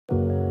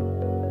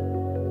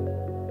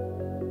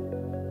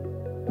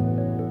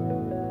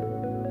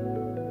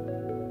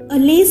A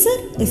laser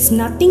is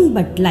nothing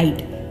but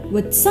light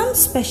with some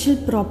special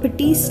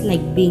properties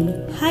like being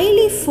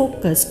highly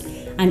focused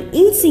and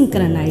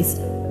asynchronous,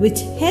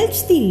 which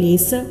helps the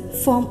laser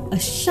form a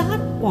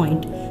sharp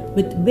point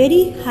with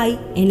very high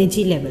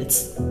energy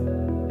levels.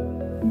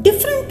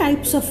 Different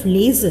types of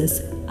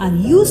lasers are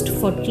used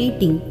for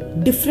treating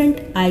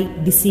different eye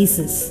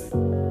diseases.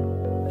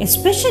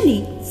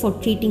 Especially for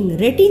treating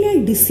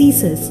retinal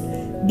diseases,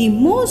 the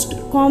most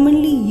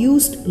commonly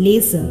used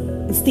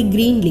laser is the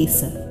green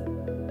laser.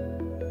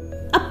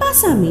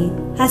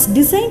 Appasamy has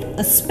designed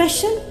a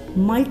special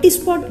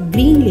multispot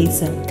green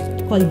laser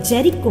called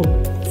Jericho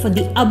for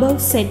the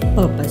above said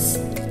purpose.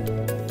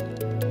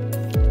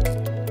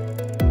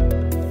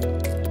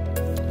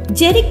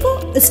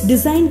 Jericho is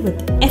designed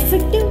with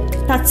effective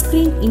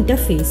touchscreen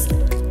interface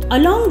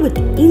along with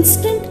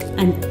instant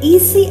and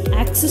easy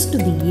access to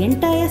the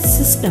entire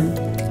system,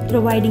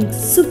 providing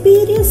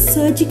superior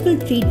surgical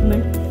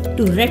treatment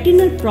to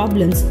retinal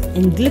problems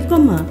and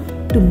glaucoma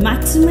to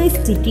maximize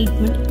the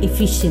treatment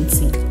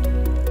efficiency.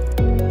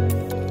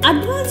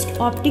 Advanced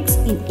optics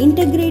in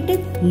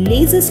integrated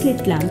laser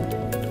slit lamp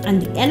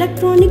and the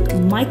electronic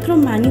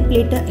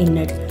micromanipulator in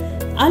it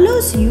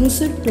allows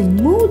user to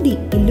move the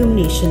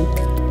illumination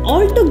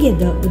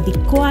altogether with the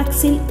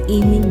coaxial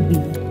aiming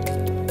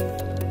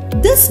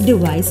beam. This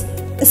device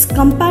is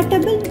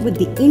compatible with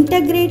the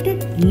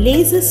integrated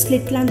laser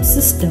slit lamp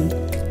system,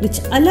 which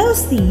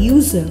allows the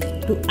user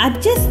to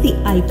adjust the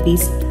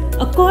eyepiece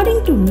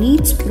according to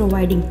needs,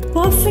 providing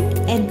perfect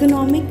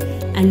ergonomic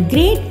and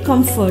great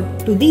comfort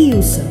to the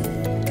user.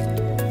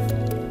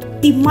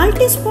 The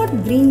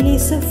multispot green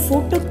laser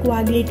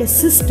photocoagulator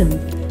system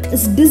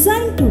is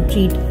designed to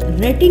treat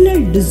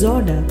retinal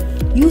disorder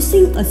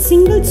using a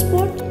single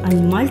spot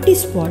and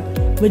multi-spot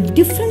with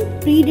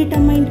different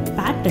predetermined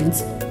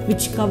patterns,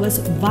 which covers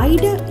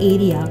wider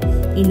area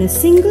in a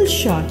single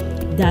shot,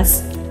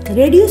 thus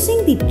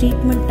reducing the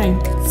treatment time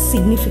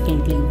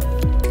significantly.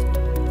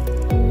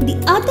 The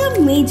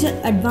other major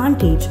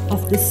advantage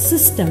of this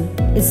system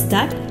is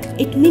that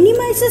it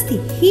minimizes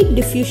the heat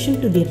diffusion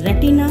to the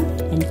retina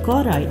and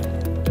choroid,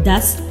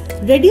 thus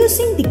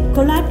reducing the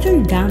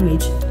collateral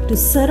damage to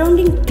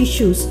surrounding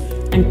tissues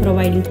and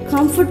providing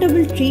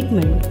comfortable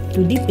treatment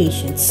to the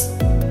patients.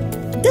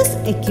 This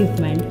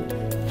equipment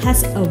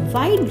has a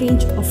wide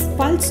range of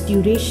pulse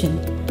duration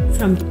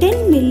from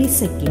 10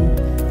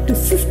 millisecond to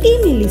 50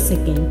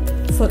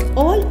 millisecond for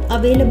all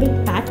available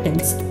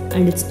patterns,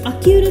 and its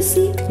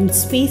accuracy in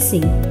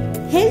spacing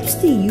helps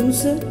the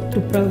user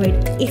to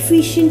provide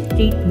efficient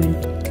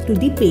treatment to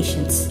the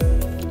patients.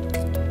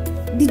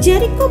 The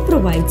Jericho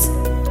provides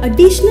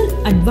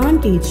additional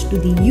advantage to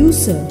the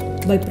user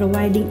by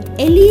providing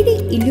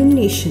LED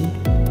illumination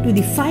to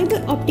the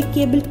fiber optic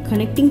cable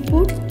connecting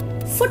port,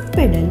 foot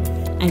pedal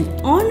and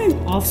on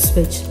and off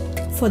switch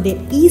for their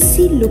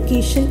easy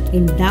location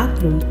in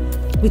dark room,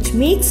 which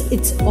makes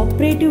its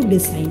operative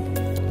design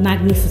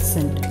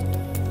magnificent.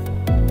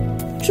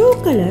 True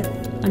color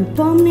and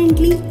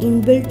permanently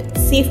inbuilt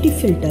safety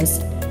filters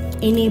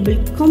enable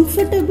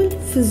comfortable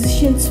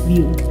physician's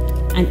view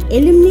and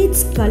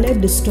eliminates color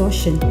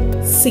distortion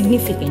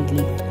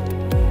significantly.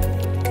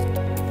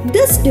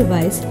 This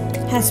device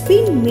has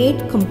been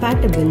made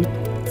compatible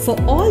for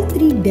all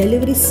three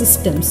delivery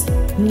systems,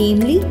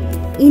 namely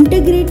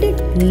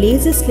integrated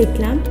laser slit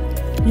lamp,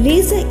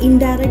 laser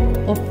indirect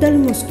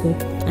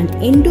ophthalmoscope and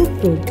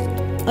endoprobe,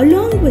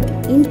 along with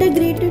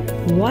integrated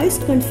voice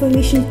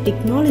confirmation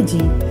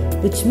technology,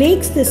 which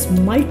makes this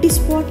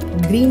multi-spot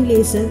green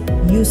laser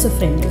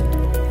user-friendly.